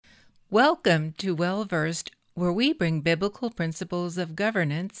Welcome to Well Versed, where we bring biblical principles of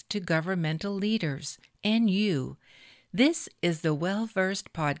governance to governmental leaders and you. This is the Well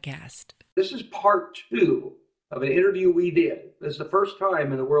Versed podcast. This is part two of an interview we did. This is the first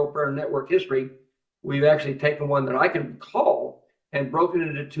time in the World Prayer Network history we've actually taken one that I can call and broken it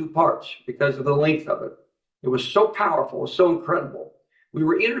into two parts because of the length of it. It was so powerful, so incredible. We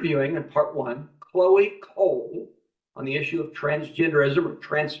were interviewing in part one Chloe Cole on the issue of transgenderism or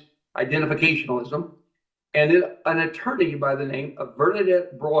transidentificationalism, and then an attorney by the name of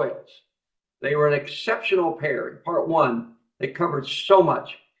Vernadette Broyles. They were an exceptional pair. In part one, they covered so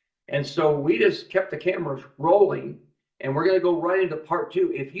much. And so we just kept the cameras rolling, and we're going to go right into part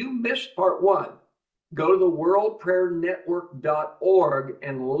two. If you missed part one, go to the worldprayernetwork.org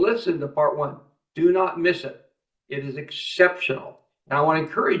and listen to part one. Do not miss it. It is exceptional. And I want to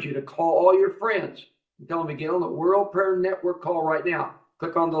encourage you to call all your friends and tell them to get on the World Prayer Network call right now.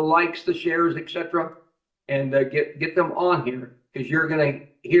 Click on the likes, the shares, etc., and get them on here, because you're going to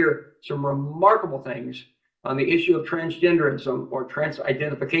hear some remarkable things on the issue of transgenderism or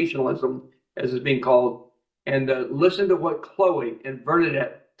transidentificationalism, as it's being called, and listen to what Chloe and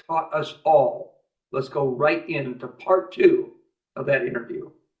Vernadette taught us all. Let's go right into part two of that interview.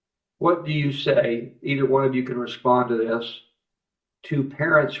 What do you say? Either one of you can respond to this. To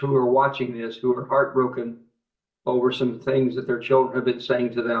parents who are watching this, who are heartbroken over some things that their children have been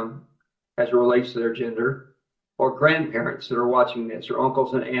saying to them as it relates to their gender, or grandparents that are watching this, or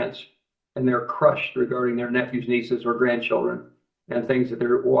uncles and aunts, and they're crushed regarding their nephews, nieces, or grandchildren and things that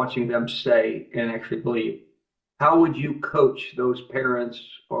they're watching them say and actually believe. How would you coach those parents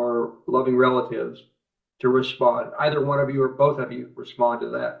or loving relatives to respond? Either one of you or both of you respond to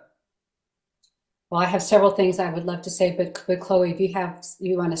that. Well, I have several things I would love to say, but Chloe, if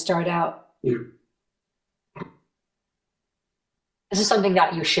you want to start out. Yeah. This is something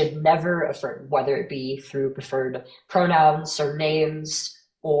that you should never affirm, whether it be through preferred pronouns or names,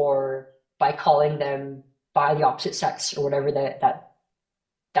 or by calling them by the opposite sex, or whatever that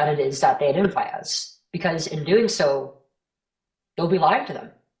it is that they identify as. Because in doing so, you'll be lying to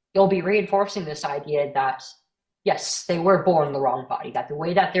them. You'll be reinforcing this idea that, yes, they were born in the wrong body, that the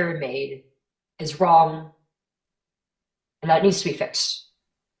way that they were made is wrong, and that needs to be fixed.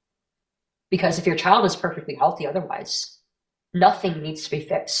 Because if your child is perfectly healthy otherwise, nothing needs to be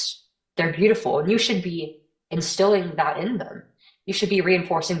fixed. They're beautiful, and you should be instilling that in them. You should be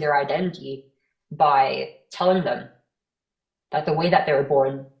reinforcing their identity by telling them that the way that they were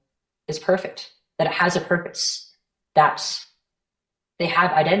born is perfect, that it has a purpose, that they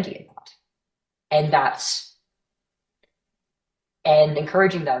have identity in that, and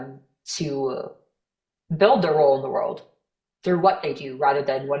encouraging them to build their role in the world through what they do, rather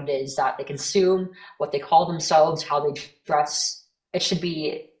than what it is that they consume, what they call themselves, how they dress. It should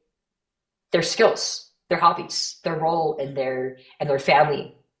be their skills, their hobbies, their role in their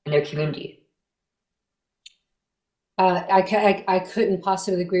family, in their community. I couldn't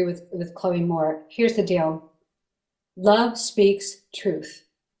possibly agree with Chloe more. Here's the deal. Love speaks truth,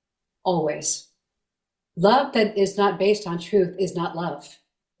 always. Love that is not based on truth is not love.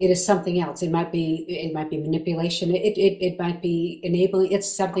 It is something else. It might be manipulation. It might be enabling.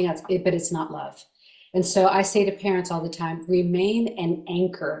 It's something else, but it's not love. And so I say to parents all the time, remain an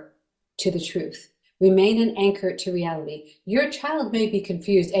anchor to the truth. Remain an anchor to reality. Your child may be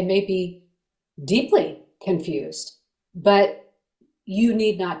confused and may be deeply confused, but you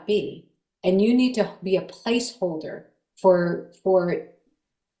need not be. And you need to be a placeholder for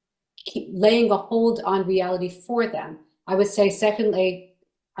laying a hold on reality for them. I would say, secondly,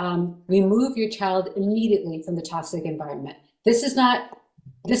 remove your child immediately from the toxic environment. This is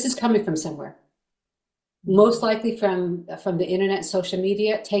coming from somewhere. Most likely from the internet, social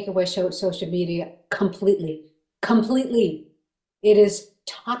media. Take away social media completely. It is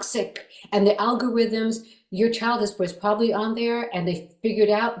toxic. And the algorithms, your child was probably on there, and they figured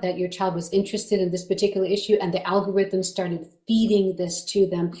out that your child was interested in this particular issue, and the algorithms started feeding this to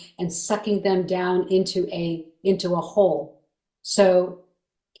them and sucking them down into a hole. So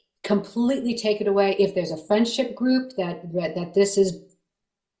completely take it away. If there's a friendship group that this is,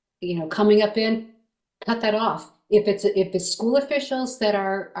 coming up in, cut that off. If it's school officials that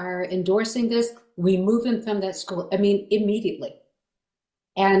are endorsing this, remove them from that school. Immediately.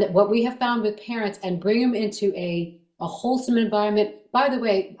 And what we have found with parents, and bring them into a wholesome environment. By the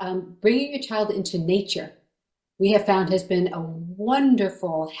way, bringing your child into nature, we have found has been a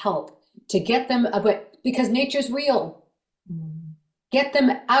wonderful help to get them, because nature's real. Get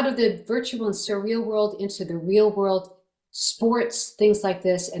them out of the virtual and surreal world into the real world, sports, things like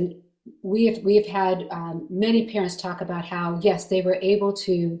this. And we have had many parents talk about how, yes, they were able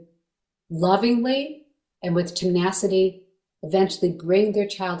to lovingly and with tenacity eventually bring their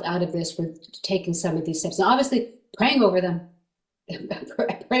child out of this with taking some of these steps. And obviously praying over them,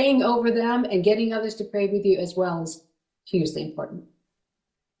 praying over them and getting others to pray with you as well is hugely important.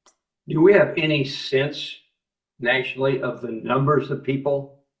 Do we have any sense nationally of the numbers of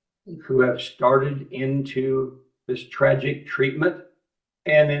people who have started into this tragic treatment?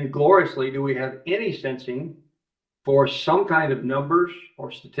 And then gloriously, do we have any sensing for some kind of numbers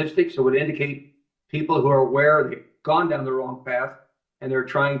or statistics that would indicate people who are aware they've gone down the wrong path and they're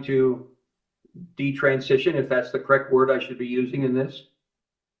trying to detransition, if that's the correct word I should be using in this?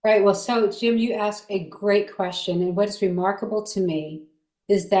 Right. Well, so Jim, you asked a great question. And what is remarkable to me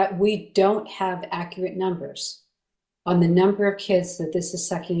is that we don't have accurate numbers on the number of kids that this is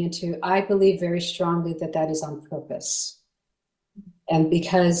sucking into. I believe very strongly that that is on purpose. And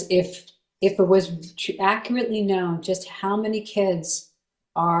because if it was accurately known just how many kids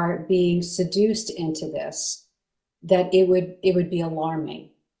are being seduced into this, that it would be alarming.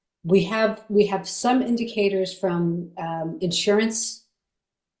 We have some indicators from insurance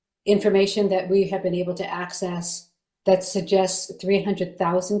information that we have been able to access that suggests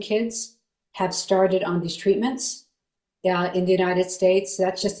 300,000 kids have started on these treatments in the United States.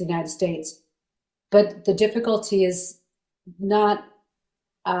 That's just the United States. But the difficulty is not,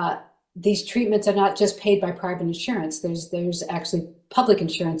 these treatments are not just paid by private insurance. There's actually public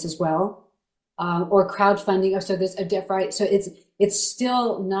insurance as well, or crowdfunding. So there's a right. So it's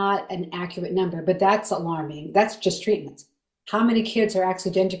still not an accurate number, but that's alarming. That's just treatments. How many kids are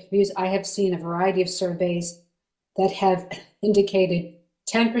actually gender confused? I have seen a variety of surveys that have indicated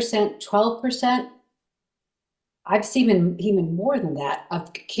 10%, 12%. I've seen even more than that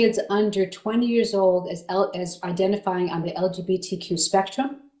of kids under 20 years old as identifying on the LGBTQ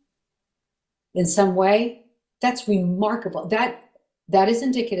spectrum in some way. That's remarkable. That is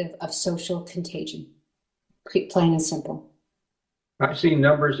indicative of social contagion, plain and simple. I've seen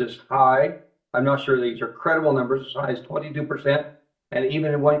numbers as high, I'm not sure these are credible numbers, as high as 22%. And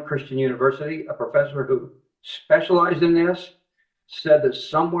even in one Christian university, a professor who specialized in this said that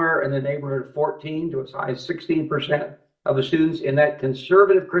somewhere in the neighborhood of 14 to as high as 16% of the students in that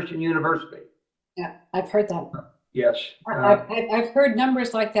conservative Christian university. Yeah, I've heard that. Yes. I've heard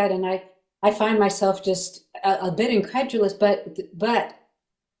numbers like that, and I find myself just a bit incredulous, but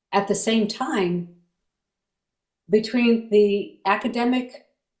at the same time, between the academic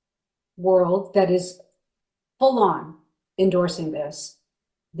world that is full on endorsing this,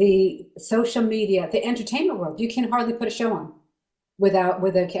 the social media, the entertainment world, you can hardly put a show on without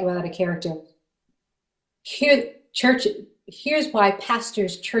a character. Here's why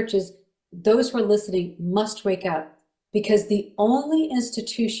pastors, churches, those who are listening must wake up, because the only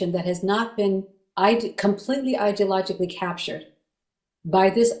institution that has not been completely ideologically captured by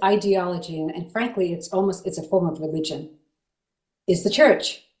this ideology, and frankly, it's a form of religion, is the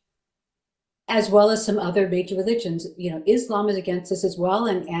church, as well as some other major religions. Islam is against this as well,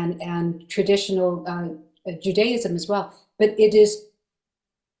 and traditional Judaism as well. But it is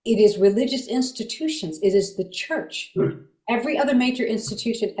religious institutions. It is the church. Every other major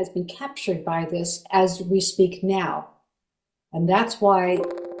institution has been captured by this as we speak now. And that's why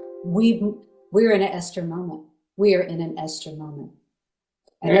we're in an Esther moment. We are in an Esther moment.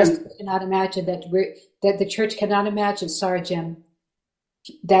 And Esther cannot imagine that the church cannot imagine, sorry, Jim,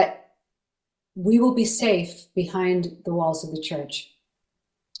 that we will be safe behind the walls of the church.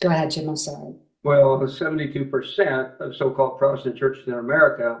 Go ahead, Jim, I'm sorry. Well, 72% of so-called Protestant churches in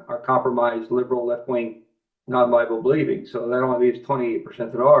America are compromised, liberal, left-wing, non-Bible believing. So that only leaves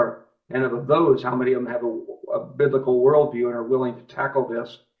 28% that are. And of those, how many of them have a biblical worldview and are willing to tackle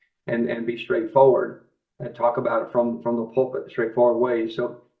this and be straightforward and talk about it from the pulpit, straightforward ways?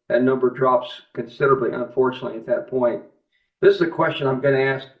 So that number drops considerably, unfortunately, at that point. This is a question I'm going to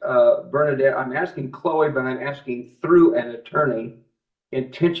ask Vernadette. I'm asking Chloe, but I'm asking through an attorney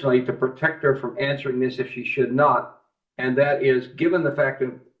intentionally to protect her from answering this if she should not. And that is, given the fact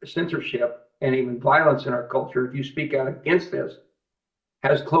of censorship and even violence in our culture, if you speak out against this,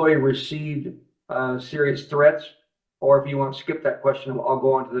 has Chloe received serious threats? Or if you want to skip that question, I'll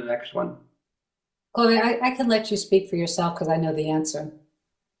go on to the next one. Chloe, I can let you speak for yourself because I know the answer.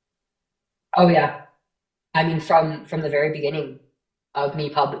 Oh, yeah. I mean, from the very beginning of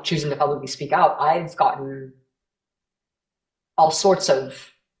me choosing to publicly speak out, I've gotten all sorts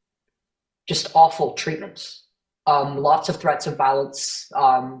of just awful treatments, lots of threats of violence,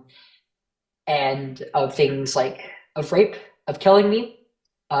 and of things like of rape, of killing me,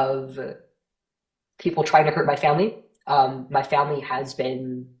 of people trying to hurt my family. My family has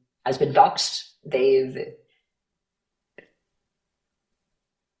been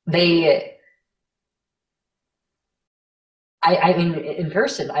they, I mean, in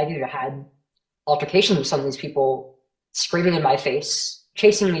person, I either had altercations with some of these people screaming in my face,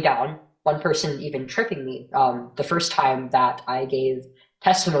 chasing me down, one person even tripping me, the first time that I gave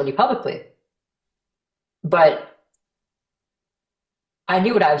testimony publicly. But I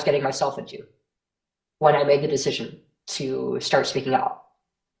knew what I was getting myself into when I made the decision to start speaking out.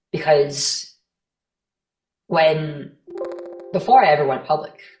 Because before I ever went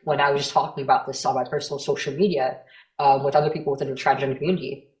public, when I was just talking about this on my personal social media with other people within the transgender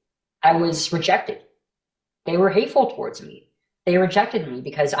community, I was rejected. They were hateful towards me. They rejected me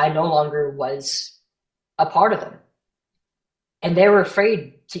because I no longer was a part of them. And they were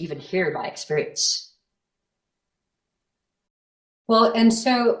afraid to even hear my experience. Well, and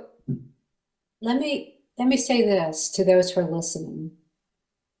so let me say this to those who are listening.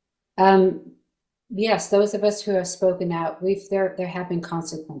 Yes, those of us who have spoken out, there have been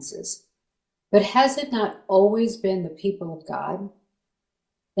consequences. But has it not always been the people of God?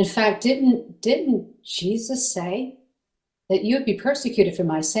 In fact, didn't Jesus say that you would be persecuted for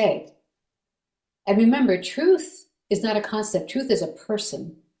my sake? And remember, truth is not a concept. Truth is a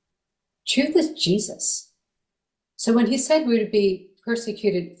person. Truth is Jesus. So when he said we would be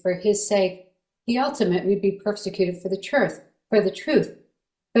persecuted for his sake, he ultimately would be persecuted for the truth,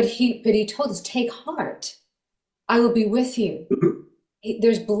 But he told us, take heart. I will be with you.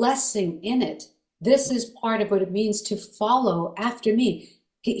 There's blessing in it. This is part of what it means to follow after me.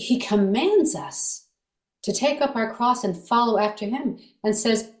 He commands us to take up our cross and follow after him, and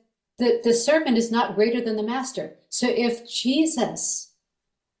says that the servant is not greater than the master. So if Jesus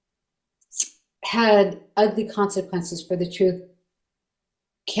had ugly consequences for the truth,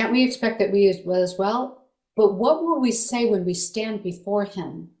 can't we expect that we as well? But what will we say when we stand before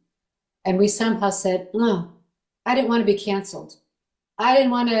him and we somehow said, oh, I didn't want to be canceled. I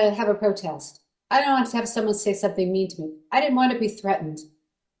didn't want to have a protest. I didn't want to have someone say something mean to me. I didn't want to be threatened.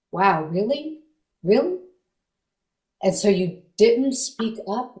 Wow, really? Really? And so you didn't speak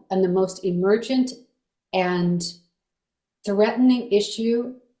up on the most emergent and threatening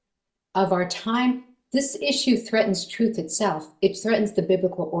issue of our time. This issue threatens truth itself. It threatens the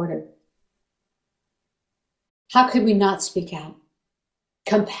biblical order. How could we not speak out?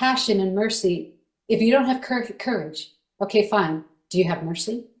 Compassion and mercy. If you don't have courage, okay, fine. Do you have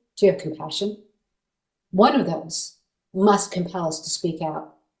mercy? Do you have compassion? One of those must compel us to speak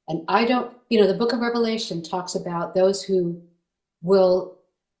out. And I don't, the book of Revelation talks about those who will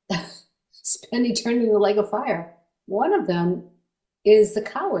spend eternity in the lake of fire. One of them is the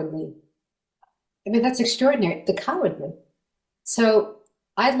cowardly. I mean, that's extraordinary, the cowardly. So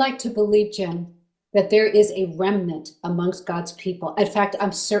I'd like to believe, Jim, that there is a remnant amongst God's people. In fact,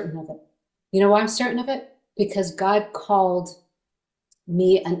 I'm certain of it. You know why I'm certain of it? Because God called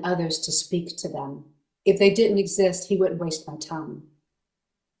me and others to speak to them. If they didn't exist, he wouldn't waste my time.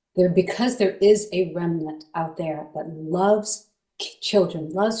 Because there is a remnant out there that loves children,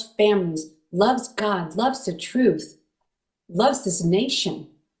 loves families, loves God, loves the truth, loves this nation,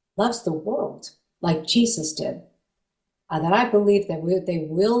 loves the world like Jesus did. That I believe that they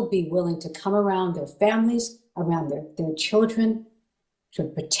will be willing to come around their families, around their children, to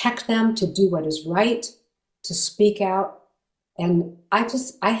protect them, to do what is right, to speak out. And I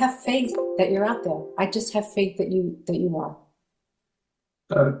have faith that you're out there. I just have faith that you are.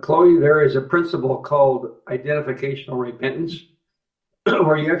 Chloe, there is a principle called identificational repentance,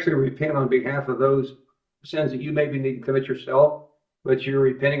 where you actually repent on behalf of those sins that you maybe need to commit yourself, but you're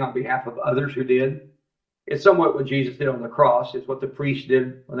repenting on behalf of others who did. It's somewhat what Jesus did on the cross. It's what the priests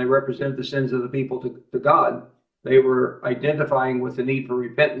did when they represented the sins of the people to God. They were identifying with the need for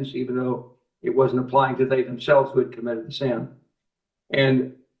repentance, even though it wasn't applying to they themselves who had committed the sin.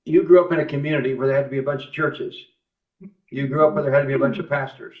 And you grew up in a community where there had to be a bunch of churches. You grew up where there had to be a bunch of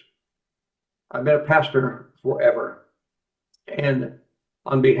pastors. I've been a pastor forever. And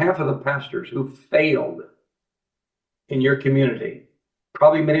on behalf of the pastors who failed in your community,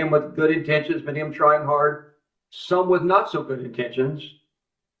 probably many of them with good intentions, many of them trying hard, some with not so good intentions,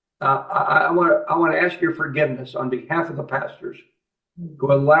 I want to ask your forgiveness on behalf of the pastors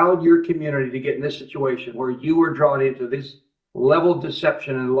who allowed your community to get in this situation where you were drawn into this level of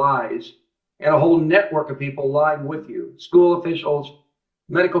deception and lies, and a whole network of people lying with you, school officials,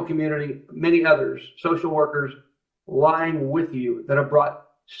 medical community, many others, social workers, lying with you, that have brought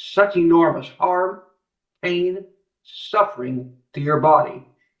such enormous harm, pain, suffering to your body,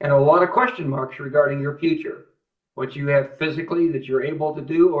 and a lot of question marks regarding your future, what you have physically that you're able to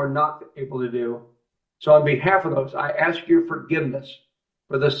do or not able to do. So on behalf of those, I ask your forgiveness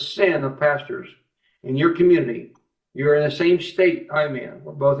for the sin of pastors in your community You're in the same state I'm in.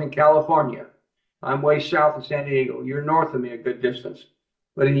 We're both in California. I'm way south of San Diego. You're north of me a good distance.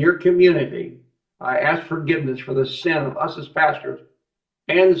 But in your community, I ask forgiveness for the sin of us as pastors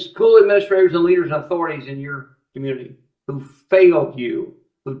and the school administrators and leaders and authorities in your community who failed you,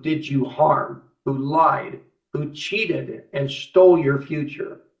 who did you harm, who lied, who cheated and stole your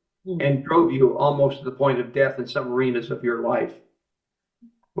future and drove you almost to the point of death in some arenas of your life.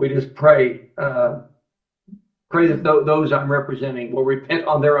 We just pray that those I'm representing will repent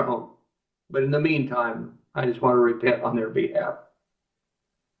on their own. But in the meantime, I just want to repent on their behalf.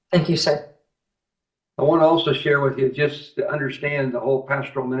 Thank you, sir. I want to also share with you, just to understand the whole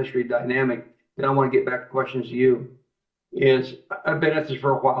pastoral ministry dynamic, and I want to get back to questions to you, is I've been at this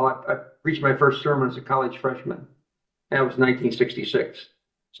for a while. I preached my first sermon as a college freshman. That was 1966.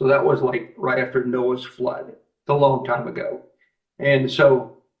 So that was like right after Noah's flood. It's a long time ago. And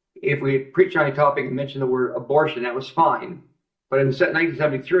so if we preach on a topic and mention the word abortion, that was fine. But in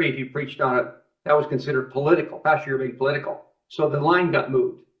 1973, if you preached on it, that was considered political. Pastor, you're being political. So the line got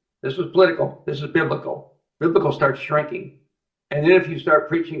moved. This was political. This is biblical. Biblical starts shrinking. And then if you start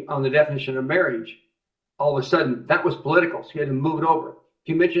preaching on the definition of marriage, all of a sudden that was political. So you had to move it over. If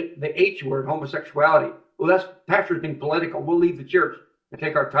you mention the H word, homosexuality, well, that's pastors being political. We'll leave the church and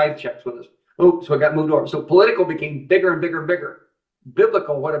take our tithe checks with us. Oh, so it got moved over. So political became bigger and bigger and bigger.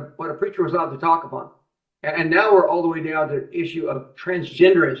 Biblical, what a preacher was allowed to talk upon. And now we're all the way down to the issue of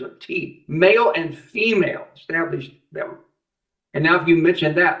transgenderism, T, male and female, established them. And now if you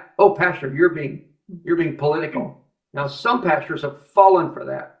mention that, oh, pastor, you're being political. Now some pastors have fallen for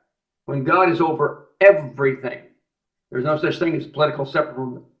that. When God is over everything, there's no such thing as political separate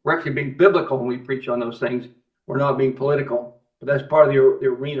from, we're actually being biblical when we preach on those things. We're not being political. But that's part of the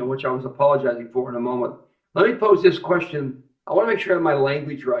arena, which I was apologizing for in a moment. Let me pose this question. I want to make sure I have my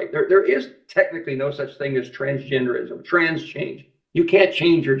language right. There is technically no such thing as transgenderism, trans change. You can't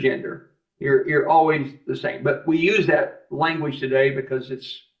change your gender. You're always the same. But we use that language today because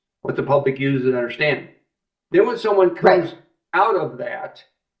it's what the public uses and understand. Then when someone comes out of that,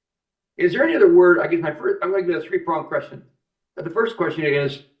 is there any other word? I guess I'm going to give you a three-pronged question. The first question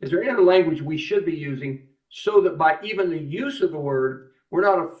is there any other language we should be using so that by even the use of the word, we're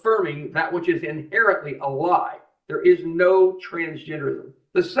not affirming that which is inherently a lie? There is no transgenderism.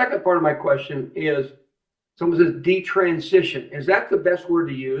 The second part of my question is, someone says detransition. Is that the best word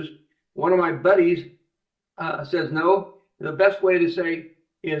to use? One of my buddies says no. The best way to say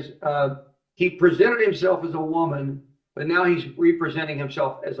is he presented himself as a woman, but now he's representing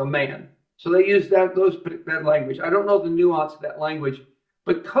himself as a man. So they use that language. I don't know the nuance of that language,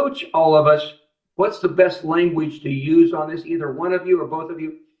 but coach all of us. What's the best language to use on this? Either one of you or both of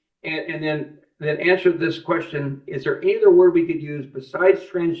you, and then answer this question: is there any other word we could use besides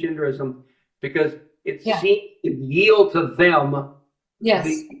transgenderism? Because it seems to yield to them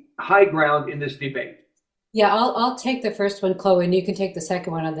the high ground in this debate. Yeah, I'll take the first one, Chloe, and you can take the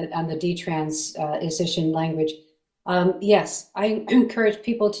second one on the detransition language. Yes, I encourage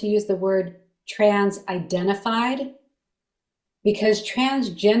people to use the word trans-identified, because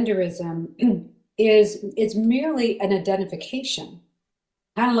transgenderism is merely an identification,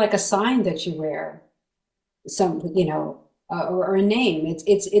 kind of like a sign that you wear, or a name.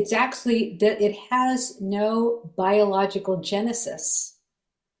 It's actually that it has no biological genesis.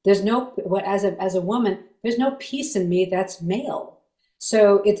 There's no, as a woman, there's no piece in me that's male.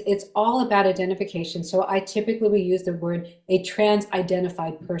 So it's all about identification. So I typically will use the word a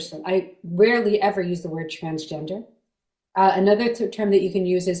trans-identified person. I rarely ever use the word transgender. Another term that you can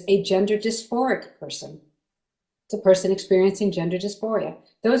use is a gender dysphoric person. It's a person experiencing gender dysphoria.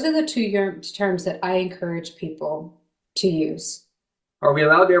 Those are the two terms that I encourage people to use. Are we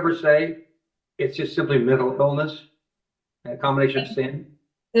allowed to ever say it's just simply mental illness, a combination of sin?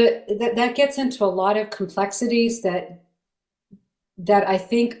 That gets into a lot of complexities that I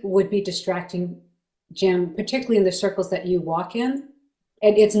think would be distracting, Jim, particularly in the circles that you walk in.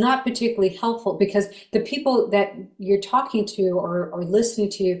 And it's not particularly helpful because the people that you're talking to or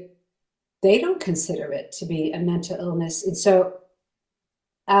listening to, they don't consider it to be a mental illness. And so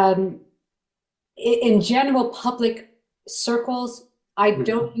in general public circles, I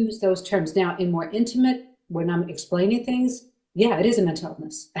don't use those terms. Now, in more intimate, when I'm explaining things, yeah, it is a mental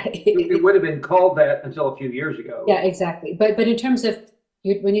illness. It would have been called that until a few years ago. Yeah, exactly. But in terms of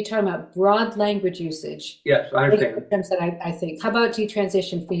when you're talking about broad language usage, yes, I understand. Terms that I think. How about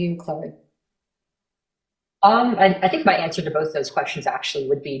detransition for you, Chloe? I think my answer to both those questions actually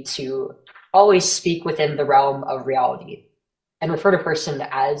would be to always speak within the realm of reality and refer to a person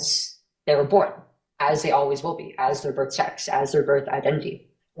as they were born, as they always will be, as their birth sex, as their birth identity.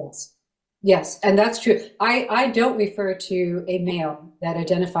 Yes. Yes, and that's true. I don't refer to a male that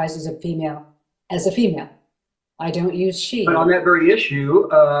identifies as a female. I don't use But on she. that very issue,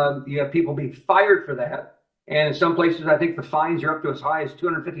 you have people being fired for that. And in some places, I think the fines are up to as high as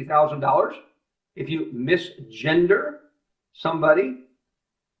 $250,000 if you misgender somebody.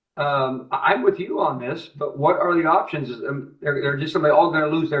 I'm with you on this, but what are the options? They're just somebody all going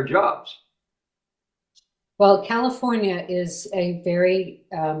to lose their jobs. Well, California is a very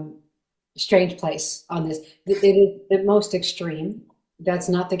strange place on this. It is the most extreme. That's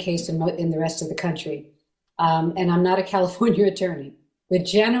not the case in the rest of the country. And I'm not a California attorney, but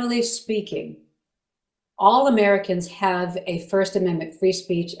generally speaking, all Americans have a First Amendment free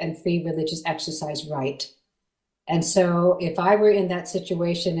speech and free religious exercise right. And so if I were in that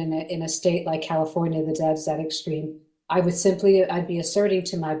situation in a state like California that's that extreme, I'd be asserting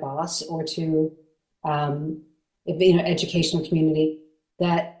to my boss or to educational community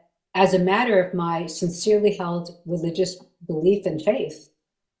that as a matter of my sincerely held religious belief and faith,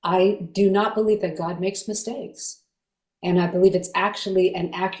 I do not believe that God makes mistakes. And I believe it's actually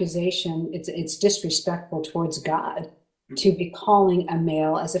an accusation. It's disrespectful towards God to be calling a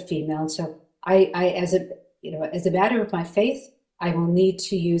male as a female. And so as a matter of my faith, I will need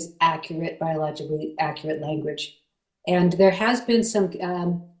to use biologically accurate language. And there has been some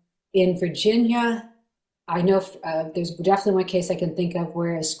in Virginia. I know there's definitely one case I can think of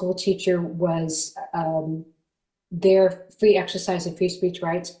where a school teacher was their free exercise and free speech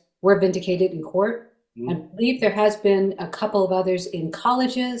rights were vindicated in court. I believe there has been a couple of others in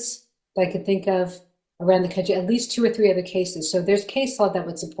colleges that I could think of around the country, at least 2 or 3 other cases. So there's case law that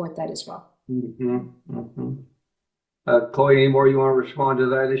would support that as well. Chloe, any more you want to respond to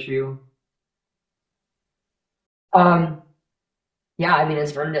that issue? Yeah, I mean,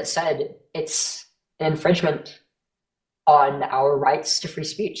 as Vernadette said, it's an infringement on our rights to free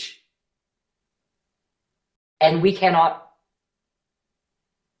speech. And we cannot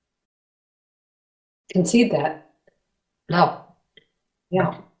concede that. No.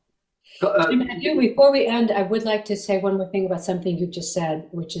 Yeah. Before we end, I would like to say one more thing about something you just said,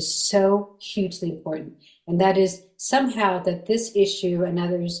 which is so hugely important. And that is somehow that this issue and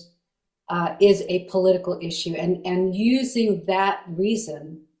others is a political issue, and using that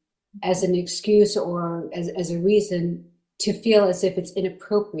reason as an excuse or as a reason to feel as if it's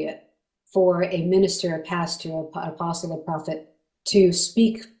inappropriate for a minister, a pastor, an apostle, a prophet to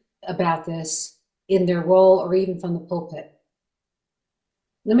speak about this in their role or even from the pulpit.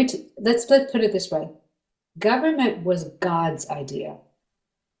 Let's put it this way. Government was God's idea,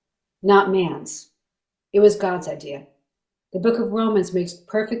 not man's. It was God's idea. The book of Romans makes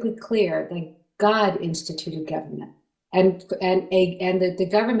perfectly clear that God instituted government. And the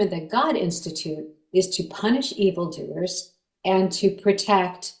government that God instituted is to punish evildoers and to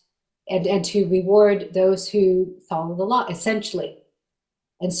protect and to reward those who follow the law, essentially.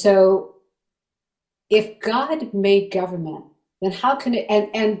 And so if God made government, then how can it,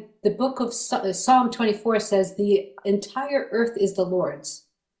 and the book of Psalm 24 says the entire earth is the Lord's,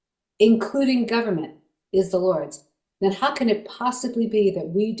 including government is the Lord's. Then how can it possibly be that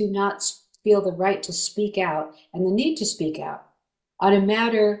we do not feel the right to speak out and the need to speak out on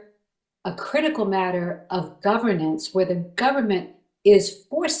a critical matter of governance where the government is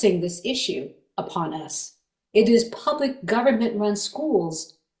forcing this issue upon us? It is public government run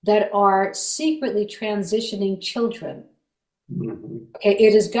schools that are secretly transitioning children. Okay,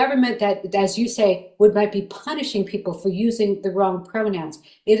 it is government that, as you say, might be punishing people for using the wrong pronouns.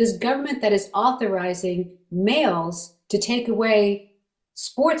 It is government that is authorizing males to take away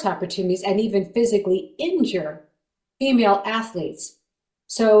sports opportunities and even physically injure female athletes.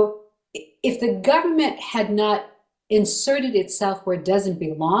 So if the government had not inserted itself where it doesn't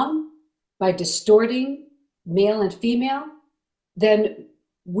belong by distorting male and female, then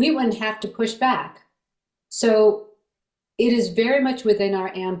we wouldn't have to push back. So it is very much within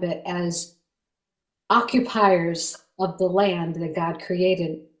our ambit as occupiers of the land that God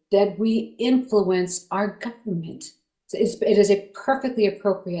created that we influence our government. So it is a perfectly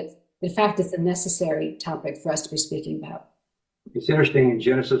appropriate, in fact, it's a necessary topic for us to be speaking about. It's interesting in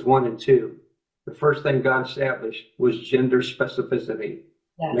Genesis 1 and 2, the first thing God established was gender specificity,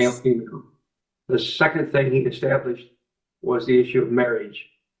 Yes. male, female. The second thing he established was the issue of marriage.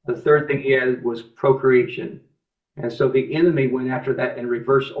 The third thing he added was procreation. And so the enemy went after that in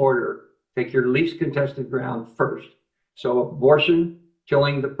reverse order. Take your least contested ground first. So abortion,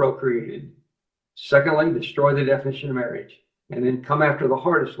 killing the procreated. Secondly, destroy the definition of marriage. And then come after the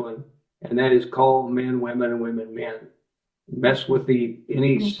hardest one, and that is call men women and women men. Mess with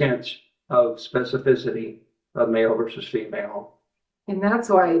any sense of specificity of male versus female. And that's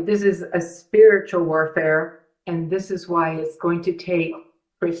why this is a spiritual warfare, and this is why it's going to take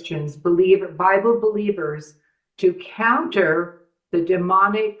Christians, Bible believers, to counter the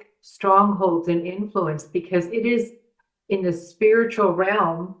demonic strongholds and influence, because it is in the spiritual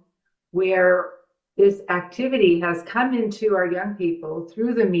realm where this activity has come into our young people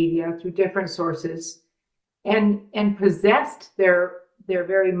through the media, through different sources, and possessed their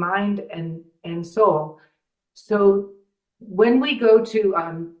very mind and soul. So when we go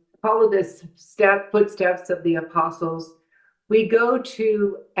to follow this footsteps of the apostles, we go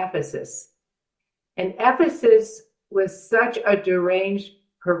to Ephesus. And Ephesus was such a deranged,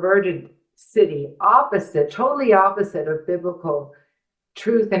 perverted city, totally opposite of biblical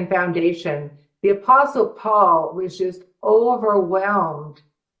truth and foundation. The Apostle Paul was just overwhelmed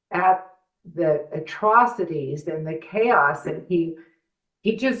at the atrocities and the chaos, and he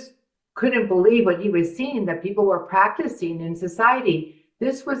just couldn't believe what he was seeing, that people were practicing in society.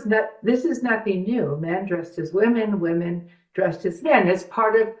 This is nothing new. Men dressed as women, women dressed as men, as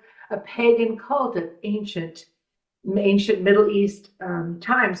part of a pagan cult of ancient Middle East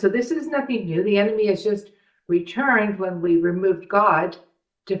times. So this is nothing new. The enemy has just returned when we removed God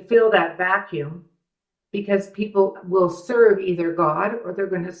to fill that vacuum, because people will serve either God or they're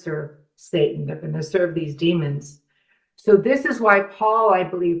going to serve Satan. They're going to serve these demons. So this is why Paul, I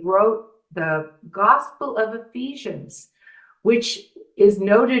believe, wrote the Gospel of Ephesians, which is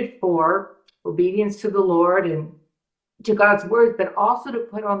noted for obedience to the Lord and to God's word, but also to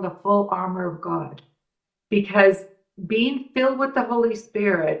put on the full armor of God. Because being filled with the Holy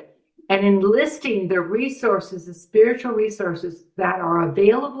Spirit and enlisting the resources, the spiritual resources that are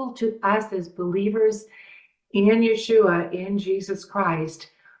available to us as believers in Yeshua, in Jesus Christ,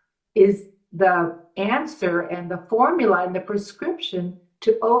 is the answer and the formula and the prescription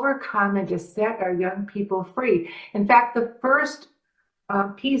to overcome and to set our young people free. In fact, the first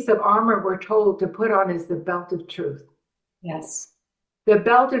piece of armor we're told to put on is the belt of truth. Yes. The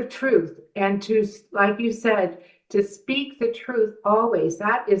belt of truth. And to, like you said, to speak the truth always.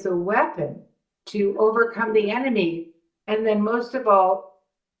 That is a weapon to overcome the enemy. And then most of all,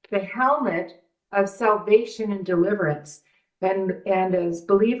 the helmet of salvation and deliverance. And as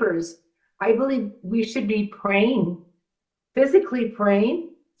believers, I believe we should be praying, physically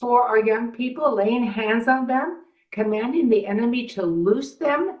praying for our young people, laying hands on them, commanding the enemy to loose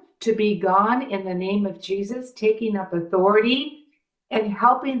them, to be gone in the name of Jesus, taking up authority and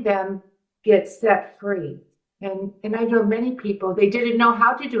helping them get set free. And I know many people, they didn't know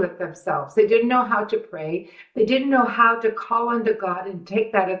how to do it themselves. They didn't know how to pray. They didn't know how to call unto God and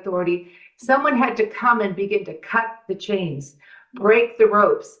take that authority. Someone had to come and begin to cut the chains, break the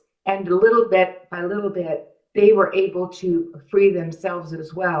ropes, and little bit by little bit, they were able to free themselves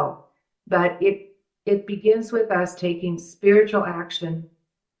as well. But it begins with us taking spiritual action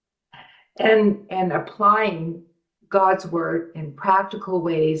and applying God's word in practical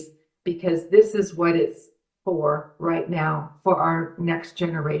ways, because this is what it's for right now, for our next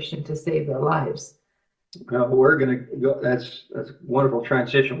generation to save their lives. We're going to go. That's a wonderful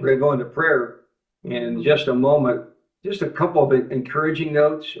transition. We're going to go into prayer in just a moment. Just a couple of encouraging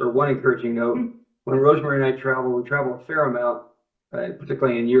notes, or one encouraging note. When Rosemary and I travel, we travel a fair amount,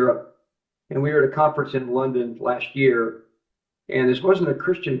 particularly in Europe. And we were at a conference in London last year. And this wasn't a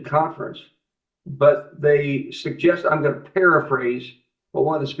Christian conference, but they suggest, I'm going to paraphrase what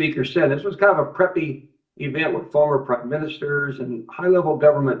one of the speakers said. This was kind of a preppy event with former prime ministers and high-level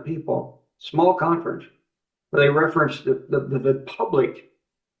government people, small conference, where they referenced the public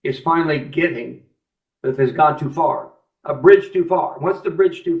is finally getting that has gone too far, a bridge too far. What's the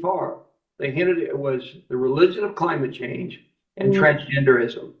bridge too far? They hinted it was the religion of climate change and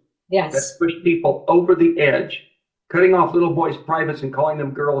transgenderism. Yes. That pushed people over the edge. Cutting off little boys' privates and calling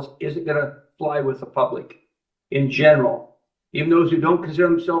them girls isn't going to fly with the public in general. Even those who don't consider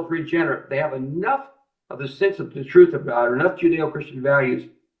themselves regenerate, they have enough of the sense of the truth of God, or enough Judeo-Christian values.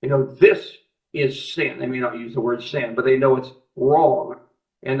 You know, this is sin. They may not use the word sin, but they know it's wrong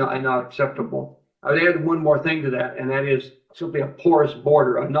and not acceptable. I would add one more thing to that, and that is simply a porous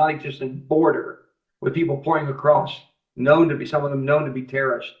border, a non-existent border with people pouring across, some of them known to be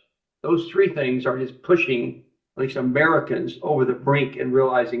terrorists. Those three things are just pushing at least Americans over the brink and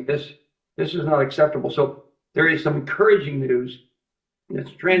realizing this is not acceptable. So there is some encouraging news.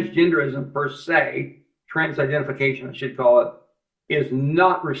 It's transgenderism per se, transidentification, I should call it, is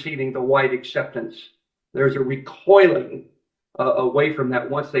not receiving the wide acceptance. There's a recoiling away from that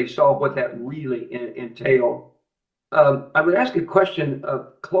once they saw what that really entailed. I would ask a question,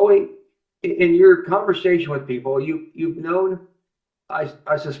 Chloe, in your conversation with people, you've known,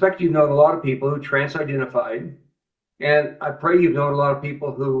 I suspect you've known a lot of people who transidentified And I pray you've known a lot of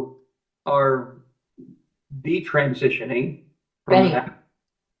people who are detransitioning from Many. that.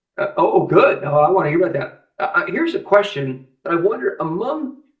 Good. Oh, I want to hear about that. Here's a question that I wonder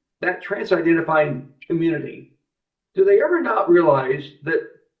among that trans-identifying community, do they ever not realize that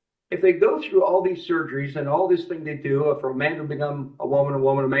if they go through all these surgeries and all this thing they do for a man to become a woman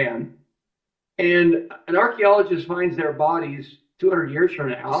a man, and an archaeologist finds their bodies 200 years from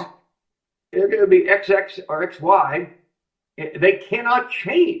now, they're going to be XX or XY, they cannot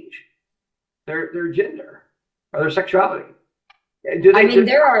change their gender or their sexuality. Do they, I mean,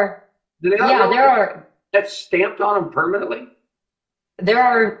 there are, do they not yeah, realize there are, that's stamped on them permanently? there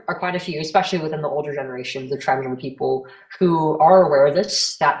are quite a few, especially within the older generations of transgender people who are aware of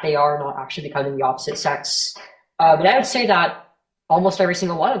this, that they are not actually becoming the opposite sex. And I would say that almost every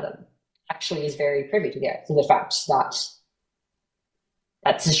single one of them actually is very privy to the fact that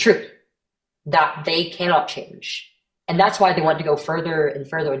that's the truth, that they cannot change. And that's why they want to go further and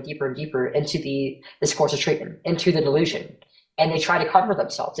further and deeper into this course of treatment, into the delusion. And they try to cover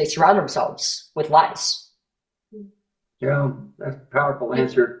themselves. They surround themselves with lies. Yeah, that's a powerful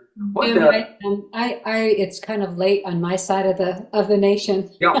answer. It's kind of late on my side of the nation.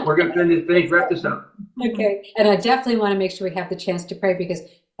 Yeah, we're going to wrap this up. Okay, and I definitely want to make sure we have the chance to pray because,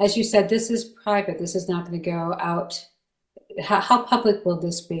 as you said, this is private. This is not going to go out. How public will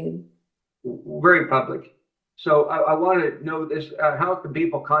this be? Very public. So I want to know this. How can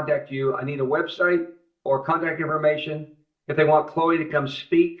people contact you? I need a website or contact information. If they want Chloe to come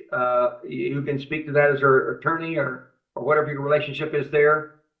speak, you can speak to that as her attorney or whatever your relationship is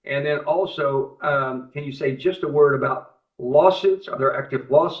there. And then also, can you say just a word about lawsuits? Are there active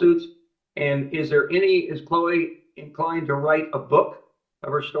lawsuits? And is Chloe inclined to write a book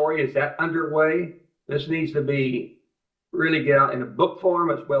of her story? Is that underway? This needs to be really get out in a book form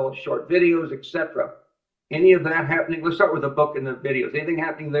as well as short videos, etc. Any of that happening? Let's start with the book and the videos. Anything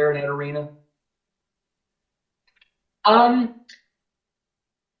happening there in that arena? I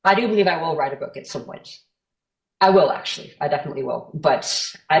do believe I will write a book at some point. I will actually. I definitely will.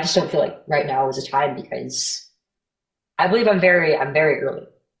 But I just don't feel like right now is the time because I believe I'm very early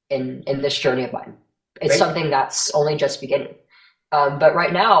in this journey of mine. It's something that's only just beginning. But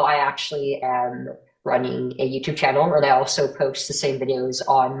right now I actually am running a YouTube channel and I also post the same videos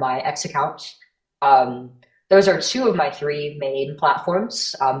on my X account. Those are two of my three main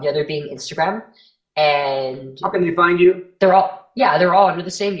platforms, the other being Instagram. And how can they find you? They're all under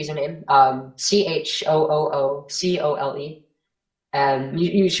the same username, CHOOOCOLE. And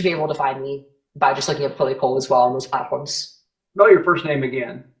you should be able to find me by just looking up Chloe Cole as well on those platforms. Spell your first name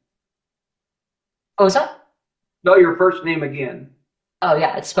again. What was that? Spell your first name again. Oh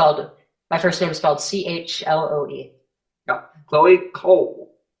yeah, my first name is spelled CHLOE. Yeah, Chloe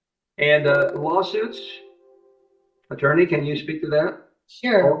Cole. And lawsuits? Attorney, can you speak to that?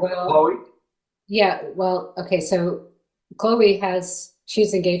 Sure. Chloe? Yeah, well, okay, so Chloe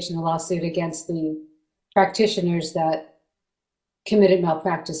she's engaged in a lawsuit against the practitioners that committed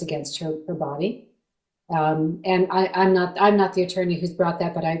malpractice against her body. And I'm not the attorney who's brought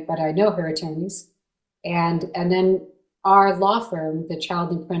that, but I know her attorneys. And then our law firm, the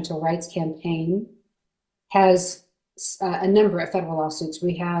Child and Parental Rights Campaign, has a number of federal lawsuits.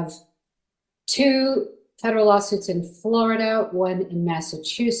 We have 2 federal lawsuits in Florida, 1 in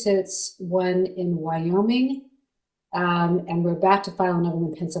Massachusetts, 1 in Wyoming, and we're about to file another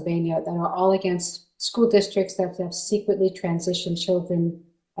one in Pennsylvania that are all against school districts that have secretly transitioned children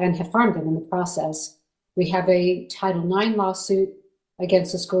and have harmed them in the process. We have a Title IX lawsuit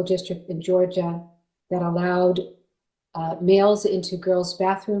against a school district in Georgia that allowed males into girls'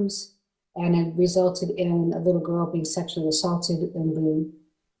 bathrooms, and it resulted in a little girl being sexually assaulted in the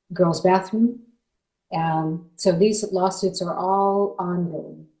girls' bathroom. So these lawsuits are all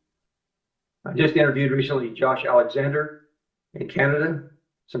ongoing. I just interviewed recently Josh Alexander in Canada.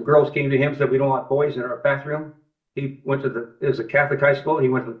 Some girls came to him and said, we don't want boys in our bathroom. He went to it was a Catholic high school. He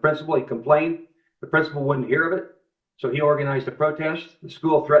went to the principal. He complained. The principal wouldn't hear of it. So he organized a protest. The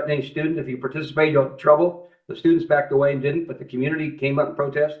school threatened any student, if you participate, you'll have trouble. The students backed away and didn't, but the community came up and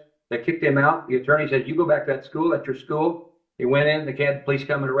protested. They kicked him out. The attorney said, you go back to that school, that's your school. He went in, they had the police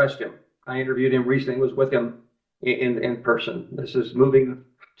come and arrest him. I interviewed him recently, was with him in person. This is moving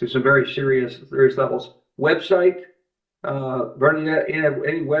to some very serious levels. Website, Vernadette,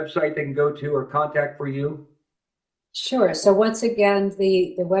 any website they can go to or contact for you? Sure. So once again,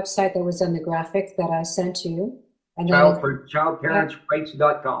 the website that was on the graphic that I sent you. And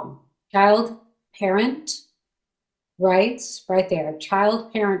childparentsrights.com. Child Parent Rights, right there,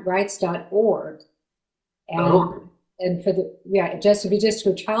 childparentrights.org. And for if you just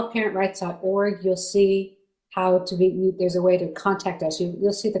go childparentrights.org, you'll see how to be, there's a way to contact us.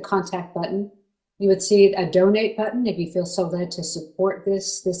 You'll see the contact button. You would see a donate button if you feel so led to support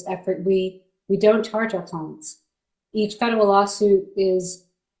this effort. We don't charge our clients. Each federal lawsuit is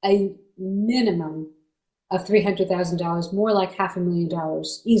a minimum of $300,000, more like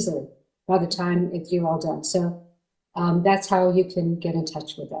 $500,000 easily by the time you're all done. So that's how you can get in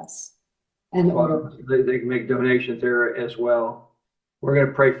touch with us. And Well, they can make donations there as well. We're going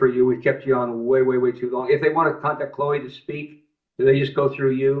to pray for you. We've kept you on way, way, way too long. If they want to contact Chloe to speak, do they just go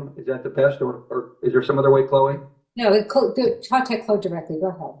through you? Is that the best, or is there some other way, Chloe? no, contact Chloe directly. Go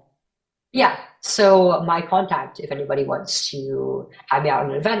ahead. Yeah. So my contact, if anybody wants to have me out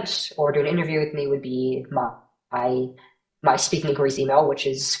at an event or do an interview with me, would be my speaking inquiries email, which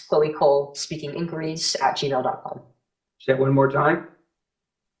is Chloe Cole speakinginquiries@gmail.com. Say it one more time.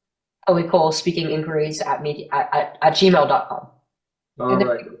 Chloe Cole speakinginquiries at gmail.com. All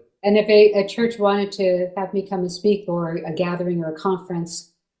right. And if a church wanted to have me come and speak, or a gathering or a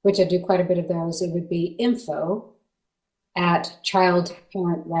conference, which I do quite a bit of those, it would be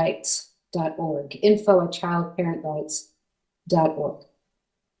info@childparentrights.org. info@childparentrights.org.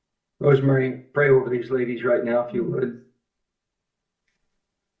 Rosemary, pray over these ladies right now, if you would.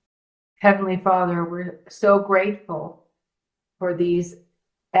 Heavenly Father, we're so grateful for these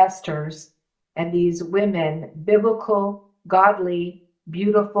Esthers and these women, biblical, godly,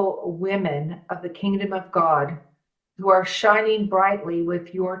 beautiful women of the kingdom of God, who are shining brightly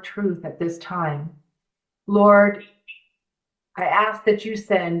with your truth at this time. Lord, I ask that you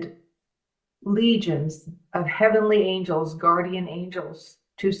send legions of heavenly angels, guardian angels,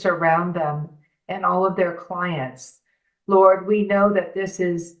 to surround them and all of their clients. Lord, we know that this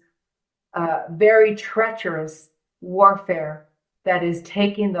is very treacherous warfare that is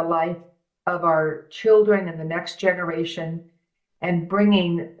taking the life of our children and the next generation and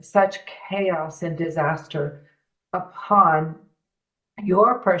bringing such chaos and disaster upon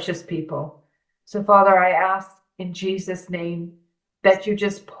your precious people. So, Father, I ask in Jesus' name that you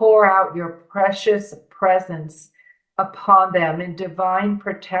just pour out your precious presence upon them in divine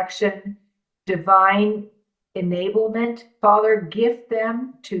protection, divine enablement. Father, gift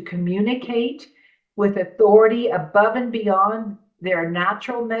them to communicate with authority above and beyond their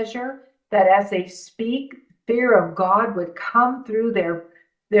natural measure, that as they speak, fear of God would come through their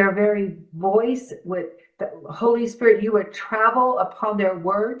very voice. With the Holy Spirit, you would travel upon their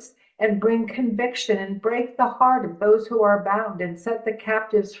words and bring conviction and break the heart of those who are bound and set the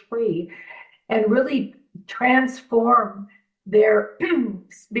captives free, and really transform their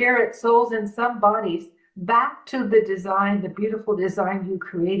spirit, souls, and some bodies back to the design, the beautiful design you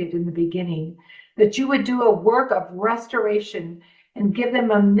created in the beginning. That you would do a work of restoration and give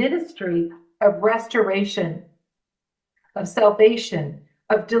them a ministry of restoration, of salvation,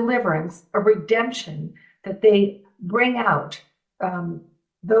 of deliverance, of redemption, that they bring out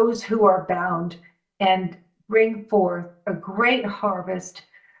those who are bound and bring forth a great harvest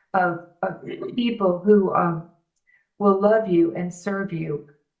of people who will love you and serve you.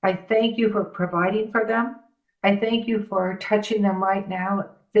 I thank you for providing for them. I thank you for touching them right now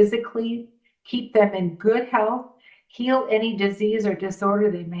physically. Keep them in good health. Heal any disease or disorder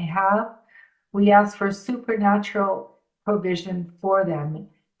they may have. We ask for supernatural provision for them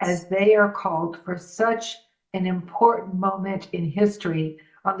as they are called for such an important moment in history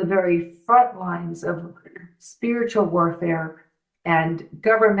on the very front lines of spiritual warfare and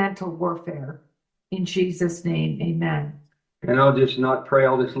governmental warfare. In Jesus' name, amen. And I'll just not pray.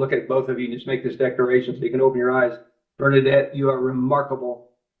 I'll just look at both of you and just make this declaration so you can open your eyes. Vernadette, you are remarkable.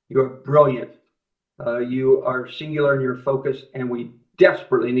 You are brilliant. You are singular in your focus, and we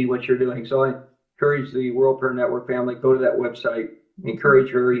desperately need what you're doing. So I encourage the World Prayer Network family, go to that website, encourage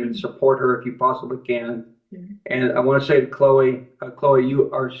her and support her if you possibly can. And I want to say to Chloe, Chloe,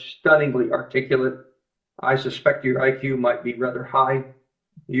 you are stunningly articulate. I suspect your IQ might be rather high.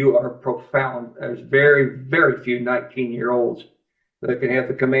 You are profound. There's very, very few 19-year-olds that can have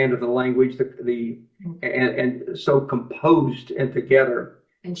the command of the language, and so composed and together.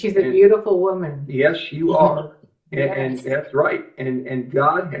 And she's a beautiful woman. Yes, you are. Yes. And that's right. And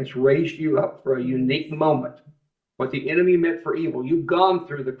God has raised you up for a unique moment. What the enemy meant for evil, you've gone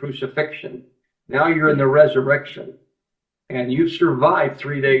through the crucifixion. Now you're in the resurrection. And you've survived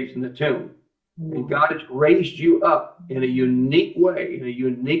 3 days in the tomb. And God has raised you up in a unique way, in a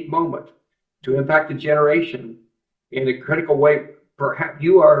unique moment, to impact a generation in a critical way. Perhaps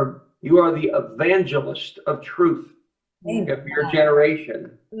you are the evangelist of truth of your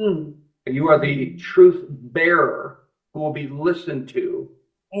generation. And you are the truth bearer who will be listened to.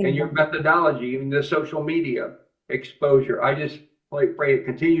 And your methodology, even the social media exposure, I just pray it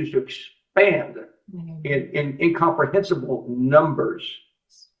continues to expand in incomprehensible numbers.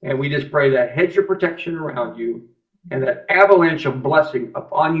 And we just pray that hedge of protection around you and that avalanche of blessing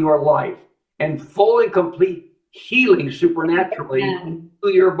upon your life and full and complete healing supernaturally to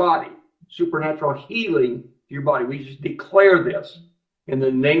your body, supernatural healing to your body. We just declare this in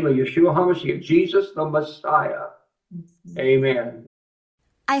the name of Yeshua HaMashiach, Jesus the Messiah. Amen.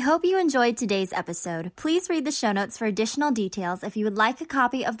 I hope you enjoyed today's episode. Please read the show notes for additional details if you would like a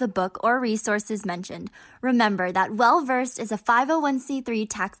copy of the book or resources mentioned. Remember that Well Versed is a 501c3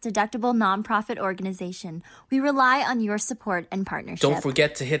 tax-deductible nonprofit organization. We rely on your support and partnership. Don't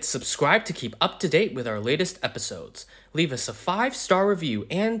forget to hit subscribe to keep up to date with our latest episodes. Leave us a 5-star review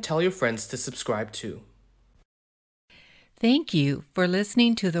and tell your friends to subscribe too. Thank you for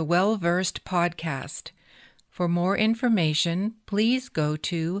listening to the Well Versed podcast. For more information, please go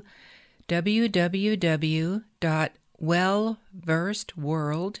to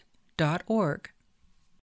www.wellversedworld.org.